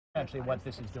essentially what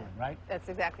this is doing, right? That's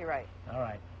exactly right. All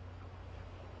right.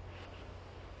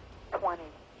 20.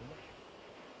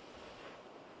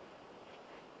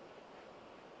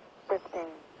 15. In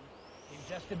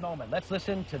just a moment. Let's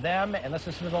listen to them and let's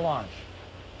listen to the launch.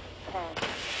 10.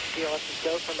 let's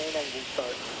go for main engine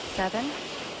start. 7,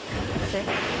 6,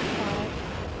 5,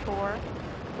 4,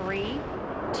 3,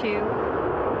 2,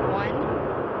 1.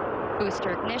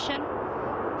 Booster ignition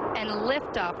and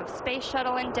liftoff of Space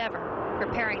Shuttle Endeavour,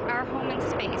 preparing our home in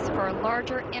space for a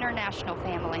larger international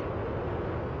family.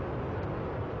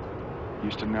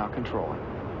 Houston now controlling.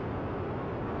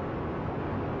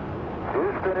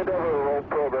 Houston Endeavour, roll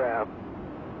program.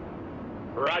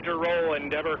 Roger, roll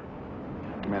Endeavour.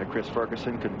 Commander Chris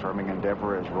Ferguson confirming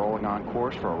Endeavour is rolling on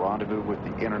course for a rendezvous with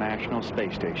the International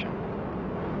Space Station.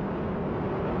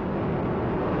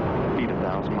 Speed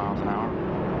 1,000 miles an hour.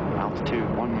 Altitude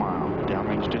 1 mile.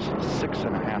 Downrange distance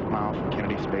 6.5 miles from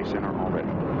Kennedy Space Center already.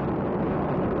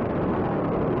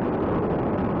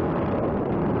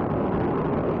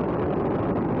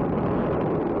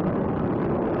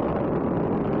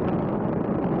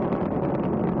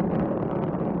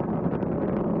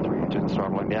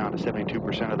 Throttling down to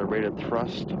 72% of the rated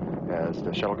thrust as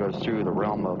the shuttle goes through the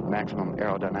realm of maximum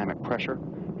aerodynamic pressure.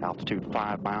 Altitude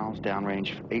 5 miles,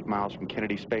 downrange 8 miles from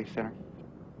Kennedy Space Center.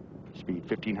 Speed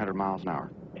 1,500 miles an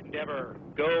hour. Endeavour,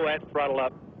 go at throttle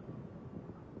up.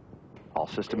 All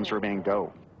systems remain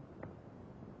go.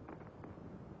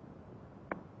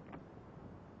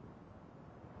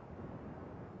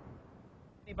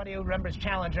 Anybody who remembers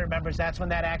Challenger remembers that's when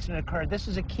that accident occurred. This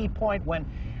is a key point when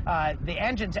the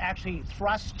engines actually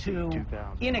thrust to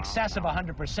in excess of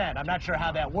 100%. I'm not sure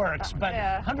how that works, but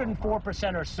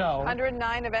 104% or so.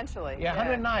 109 eventually. Yeah,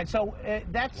 109. So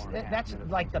that's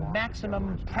like the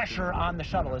maximum pressure on the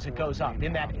shuttle as it goes up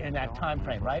in that time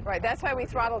frame, right? Right. That's why we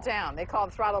throttle down. They call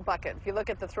it throttle bucket. If you look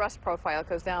at the thrust profile, it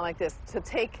goes down like this to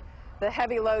take the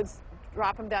heavy loads,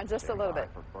 drop them down just a little bit.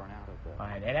 All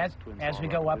right, and as we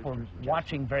go up, we're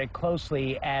watching very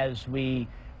closely as we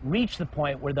reach the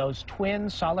point where those twin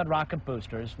solid rocket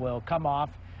boosters will come off,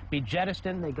 be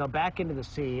jettisoned, they go back into the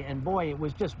sea, and boy, it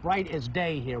was just bright as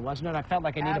day here, wasn't it? I felt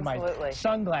like I needed my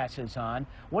sunglasses on.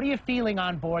 What are you feeling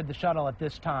on board the shuttle at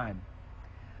this time?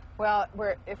 Well,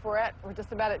 we're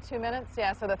just about at 2 minutes,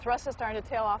 yeah, so the thrust is starting to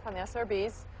tail off on the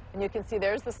SRBs, and you can see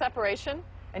there's the separation.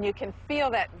 And you can feel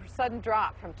that sudden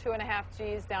drop from 2.5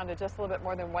 Gs down to just a little bit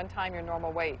more than 1 time your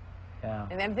normal weight. Yeah.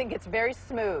 And everything gets very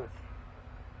smooth.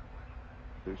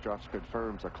 Boost drops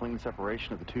confirms a clean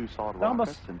separation of the 2 solid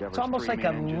rockets. It's almost like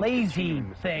a lazy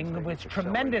thing with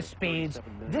tremendous speeds.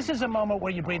 This is a moment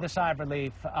where you breathe a sigh of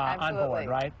relief on board,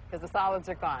 right? Because the solids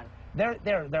are gone.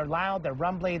 They're loud, they're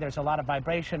rumbly, there's a lot of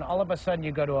vibration. All of a sudden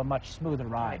you go to a much smoother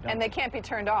ride. And they can't be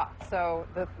turned off. So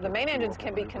the main engines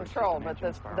can be controlled, but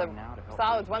the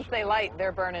solids, once they light,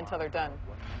 they're burned until they're done.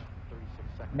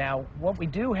 Now, what we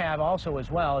do have also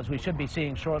as well, as we should be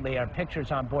seeing shortly, are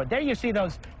pictures on board. There you see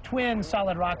those twin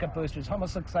solid rocket boosters.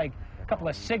 Almost looks like a couple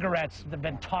of cigarettes that have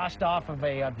been tossed off of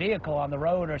a vehicle on the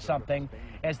road or something.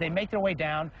 As they make their way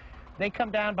down, they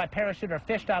come down by parachute or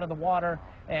fished out of the water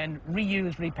and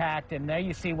reused, repacked, and there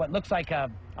you see what looks like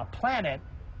a planet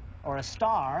or a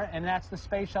star, and that's the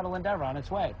Space Shuttle Endeavour on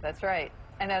its way. That's right.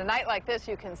 And at a night like this,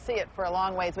 you can see it for a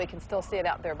long ways. We can still see it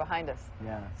out there behind us.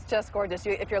 Yeah. It's just gorgeous.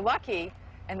 If you're lucky,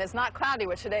 and it's not cloudy,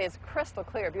 which today is crystal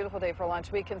clear, beautiful day for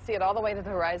lunch, we can see it all the way to the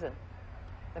horizon.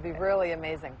 That'd be really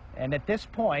amazing. And at this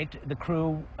point, the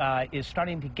crew is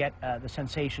starting to get the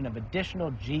sensation of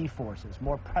additional G-forces,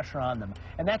 more pressure on them.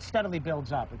 And that steadily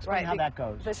builds up. Explain how that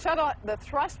goes. The shuttle, the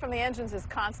thrust from the engines is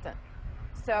constant.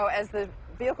 So as the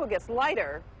vehicle gets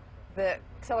lighter, the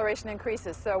acceleration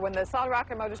increases. So when the solid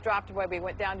rocket motors dropped away, we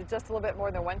went down to just a little bit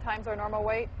more than 1 times our normal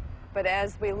weight. But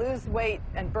as we lose weight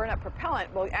and burn up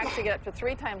propellant, we'll actually get up to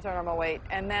 3 times our normal weight.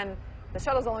 And then the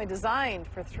shuttle's only designed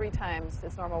for 3 times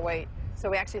its normal weight. So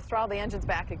we actually throttle the engines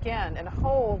back again and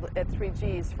hold at 3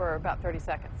 Gs for about 30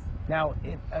 seconds. Now,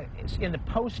 in the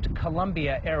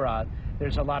post-Columbia era,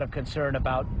 there's a lot of concern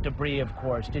about debris, of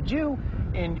course. Did you,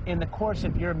 in the course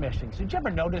of your missions, did you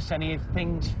ever notice any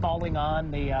things falling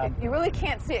on the... You really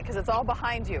can't see it because it's all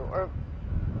behind you. Or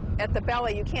at the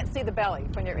belly, you can't see the belly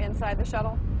when you're inside the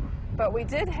shuttle. But we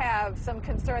did have some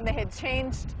concern. They had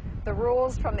changed the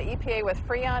rules from the EPA with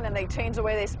Freon, and they changed the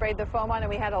way they sprayed the foam on, and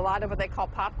we had a lot of what they call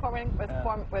popcorning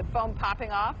with foam popping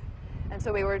off. And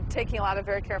so we were taking a lot of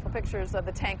very careful pictures of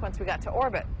the tank once we got to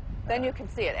orbit. Then you can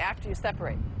see it after you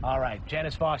separate. All right,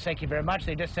 Janice Voss, thank you very much.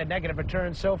 They just said negative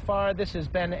return so far. This has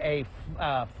been a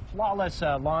flawless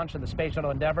launch of the Space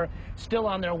Shuttle Endeavour. Still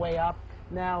on their way up.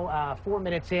 Now 4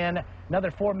 minutes in,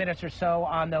 another 4 minutes or so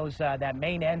on those that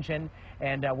main engine,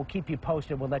 and we'll keep you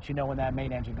posted. We'll let you know when that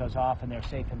main engine goes off and they're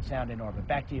safe and sound in orbit.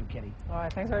 Back to you, Kitty. All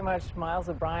right, thanks very much, Miles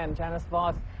O'Brien, Janice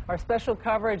Voss. Our special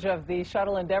coverage of the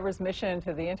Shuttle Endeavour's mission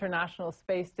to the International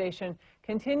Space Station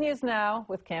continues now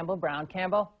with Campbell Brown.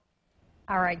 Campbell?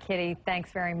 All right, Kitty,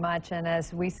 thanks very much. And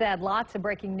as we said, lots of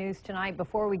breaking news tonight.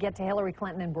 Before we get to Hillary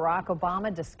Clinton and Barack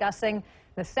Obama discussing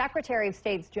the Secretary of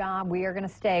State's job, we are going to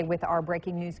stay with our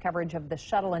breaking news coverage of the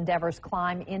Shuttle Endeavour's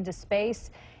climb into space.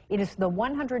 It is the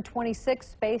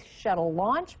 126th Space Shuttle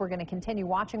launch. We're going to continue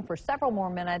watching for several more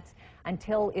minutes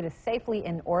until it is safely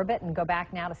in orbit, and go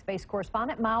back now to space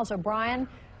correspondent Miles O'Brien,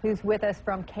 who's with us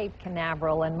from Cape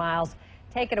Canaveral. And Miles,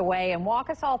 take it away and walk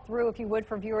us all through, if you would,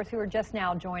 for viewers who are just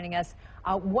now joining us,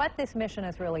 what this mission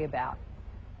is really about.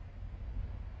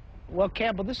 Well,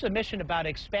 Campbell, this is a mission about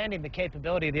expanding the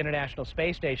capability of the International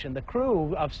Space Station. The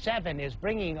crew of 7 is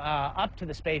bringing up to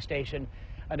the space station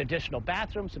an additional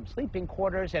bathroom, some sleeping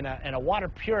quarters, and a water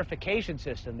purification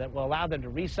system that will allow them to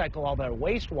recycle all their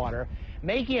wastewater,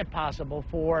 making it possible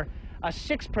for a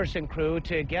 6-person crew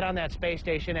to get on that space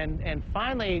station and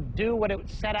finally do what it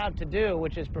set out to do,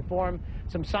 which is perform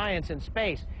some science in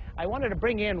space. I wanted to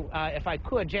bring in, if I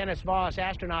could, Janice Voss,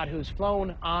 astronaut who's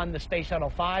flown on the Space Shuttle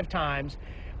 5 times.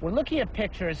 We're looking at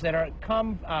pictures that are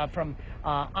come from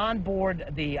on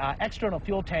board the external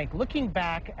fuel tank, looking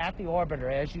back at the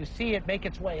orbiter as you see it make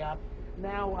its way up.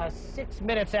 Now 6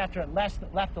 minutes after it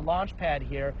left the launch pad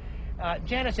here.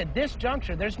 Janice, at this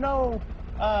juncture, there's no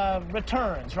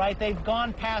returns, right? They've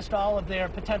gone past all of their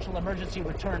potential emergency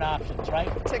return options, right?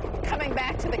 Coming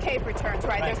back to the Cape returns,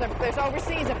 right? There's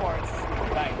overseas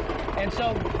aborts. Right. And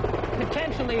so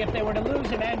potentially, if they were to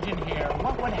lose an engine here,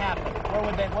 what would happen?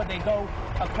 Where would they go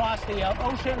across the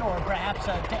ocean, or perhaps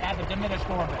to have a diminished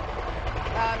orbit?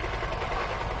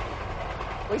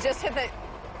 We just hit the.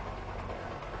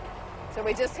 So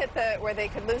we just hit where they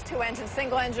could lose 2 engines,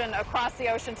 single engine across the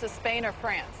ocean to Spain or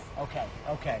France. Okay.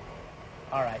 Okay.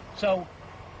 All right. So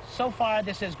far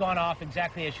this has gone off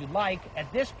exactly as you'd like.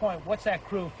 At this point, what's that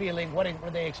crew feeling? What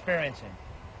were they experiencing?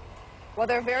 Well,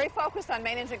 they're very focused on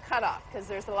main engine cutoff because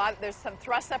there's some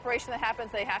thrust separation that happens.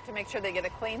 They have to make sure they get a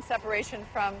clean separation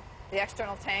from the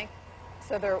external tank.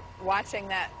 So they're watching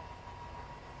that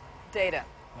data.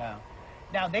 Yeah.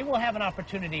 Now, they will have an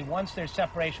opportunity once there's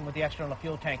separation with the external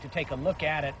fuel tank to take a look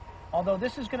at it, although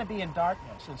this is going to be in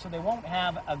darkness, and so they won't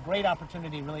have a great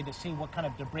opportunity really to see what kind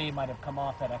of debris might have come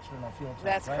off that external fuel tank.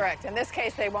 That's right? correct. In this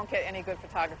case, they won't get any good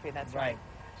photography. That's right.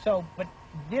 So, but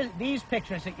these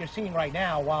pictures that you're seeing right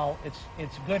now, while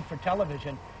it's good for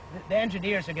television, the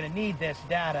engineers are going to need this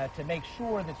data to make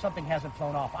sure that something hasn't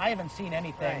flown off. I haven't seen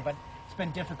anything, but it's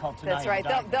been difficult tonight. That's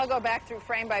right. They'll go back through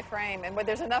frame by frame, and when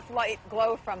there's enough light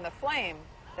glow from the flame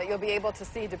that you'll be able to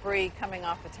see debris coming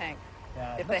off the tank,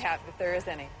 if there is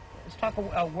any. Let's talk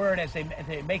a word as they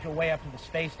make their way up to the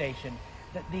space station.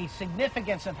 The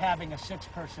significance of having a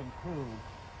 6-person crew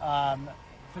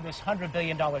for this $100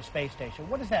 billion space station.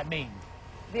 What does that mean?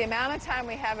 The amount of time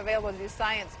we have available to do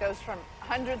science goes from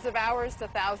hundreds of hours to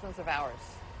thousands of hours.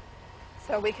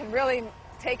 So we can really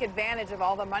take advantage of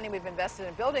all the money we've invested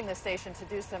in building this station to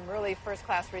do some really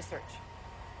first-class research.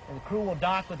 And the crew will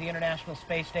dock with the International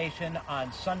Space Station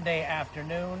on Sunday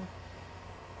afternoon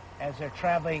as they're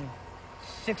traveling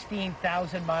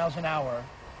 16,000 miles an hour.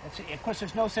 Of course,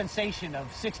 there's no sensation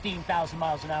of 16,000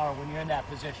 miles an hour when you're in that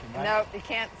position, right? No, you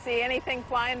can't see anything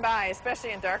flying by,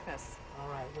 especially in darkness. All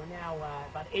right, we're now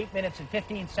about 8 minutes and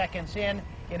 15 seconds in.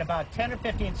 In about 10 or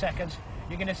 15 seconds,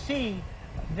 you're going to see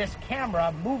this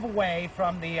camera move away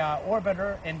from the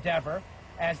orbiter Endeavour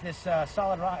as this as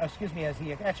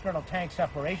the external tank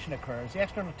separation occurs. The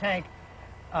external tank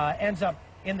ends up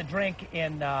in the drink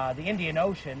in the Indian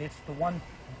Ocean. It's the one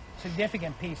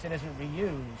significant piece that isn't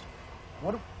reused.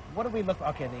 What do we look?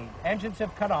 Okay, the engines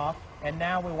have cut off, and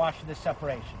now we watch this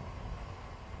separation.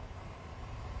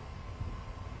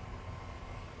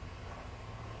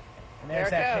 And there's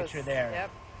that picture there.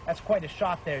 Yep. That's quite a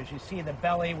shot there, as you see the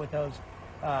belly with those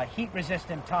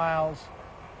heat-resistant tiles,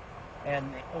 and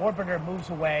the orbiter moves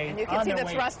away. And you can see the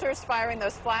thrusters firing.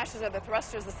 Those flashes are the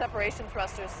thrusters, the separation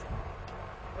thrusters,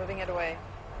 moving it away.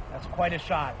 That's quite a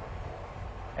shot.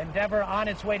 Endeavour on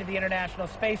its way to the International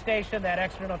Space Station, that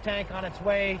external tank on its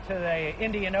way to the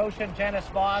Indian Ocean. Janice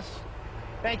Voss,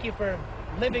 thank you for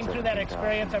living through that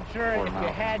experience. I'm sure if you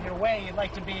had your way, you'd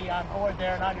like to be on board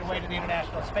there and on your way to the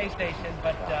International Space Station,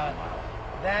 but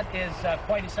that is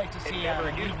quite a sight to see.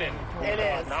 It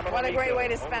is. What a great way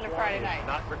to spend a Friday night.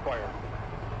 Not required.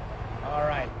 All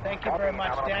right. Thank you very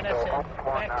much, Dennis, and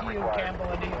back to you,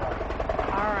 Campbell, in New York.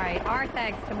 All right. Our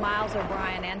thanks to Miles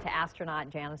O'Brien and to astronaut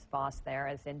Janice Voss there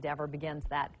as Endeavour begins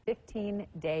that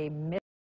 15-day mission.